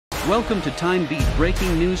Welcome to TimeBeat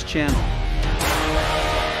Breaking News Channel.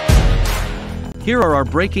 Here are our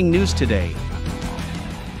breaking news today.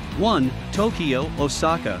 1. Tokyo,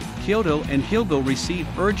 Osaka, Kyoto and Hyogo receive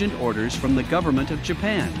urgent orders from the government of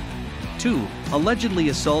Japan. 2. Allegedly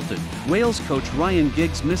assaulted, Wales coach Ryan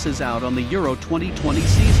Giggs misses out on the Euro 2020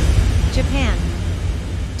 season. Japan.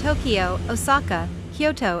 Tokyo, Osaka,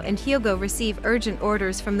 Kyoto and Hyogo receive urgent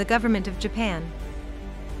orders from the government of Japan.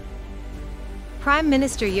 Prime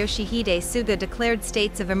Minister Yoshihide Suga declared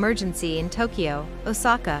states of emergency in Tokyo,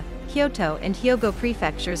 Osaka, Kyoto and Hyogo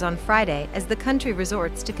prefectures on Friday as the country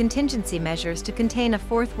resorts to contingency measures to contain a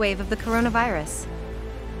fourth wave of the coronavirus.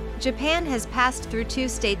 Japan has passed through 2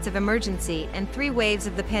 states of emergency and 3 waves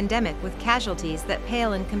of the pandemic with casualties that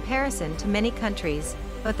pale in comparison to many countries,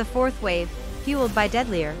 but the fourth wave, fueled by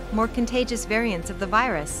deadlier, more contagious variants of the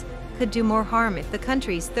virus, could do more harm if the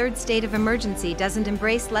country's 3rd state of emergency doesn't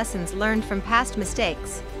embrace lessons learned from past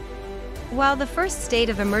mistakes. While the first state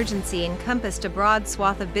of emergency encompassed a broad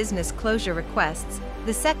swath of business closure requests,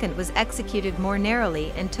 the second was executed more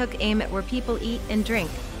narrowly and took aim at where people eat and drink.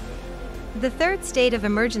 The 3rd state of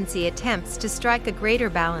emergency attempts to strike a greater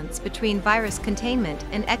balance between virus containment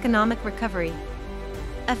and economic recovery.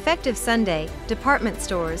 Effective Sunday, department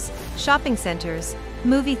stores, shopping centers,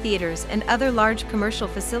 movie theaters and other large commercial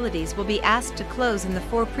facilities will be asked to close in the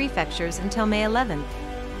 4 prefectures until May 11th.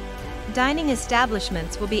 Dining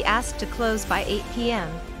establishments will be asked to close by 8 p.m.,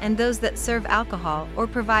 and those that serve alcohol or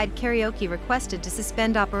provide karaoke requested to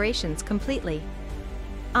suspend operations completely.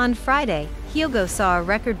 On Friday, Hyogo saw a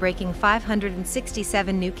record-breaking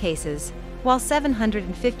 567 new cases, while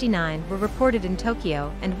 759 were reported in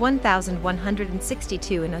Tokyo and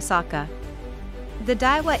 1,162 in Osaka. The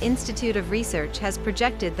Daiwa Institute of Research has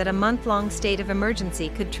projected that a month-long state of emergency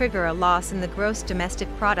could trigger a loss in the gross domestic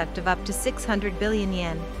product of up to 600 billion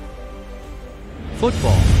yen.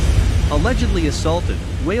 Football. Allegedly assaulted,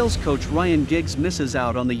 Wales coach Ryan Giggs misses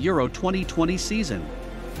out on the Euro 2020 season.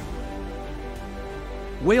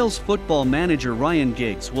 Wales football manager Ryan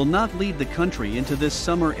Giggs will not lead the country into this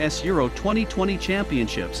summer's Euro 2020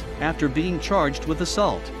 championships after being charged with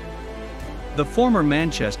assault. The former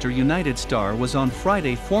Manchester United star was on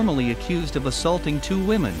Friday formally accused of assaulting 2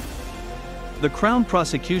 women. The Crown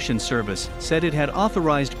Prosecution Service said it had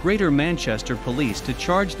authorized Greater Manchester Police to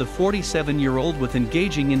charge the 47-year-old with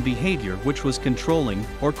engaging in behavior which was controlling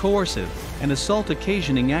or coercive, and assault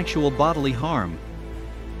occasioning actual bodily harm.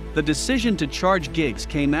 The decision to charge Giggs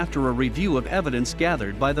came after a review of evidence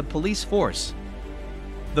gathered by the police force.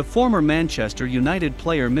 The former Manchester United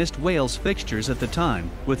player missed Wales fixtures at the time,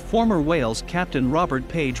 with former Wales captain Robert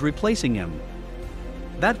Page replacing him.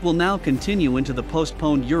 That will now continue into the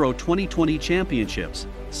postponed Euro 2020 championships,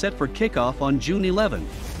 set for kickoff on June 11.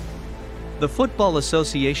 The Football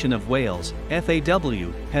Association of Wales,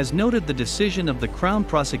 FAW, has noted the decision of the Crown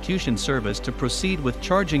Prosecution Service to proceed with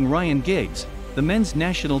charging Ryan Giggs, the men's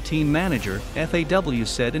national team manager, FAW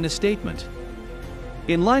said in a statement.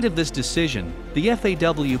 In light of this decision, the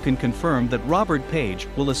FAW can confirm that Robert Page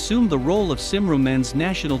will assume the role of Cymru men's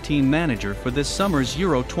national team manager for this summer's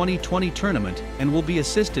Euro 2020 tournament and will be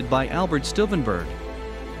assisted by Albert Stuvenberg.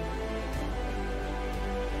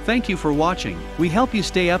 Thank you for watching. We help you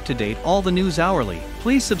stay up to date all the news hourly.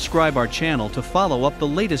 Please subscribe our channel to follow up the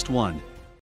latest one.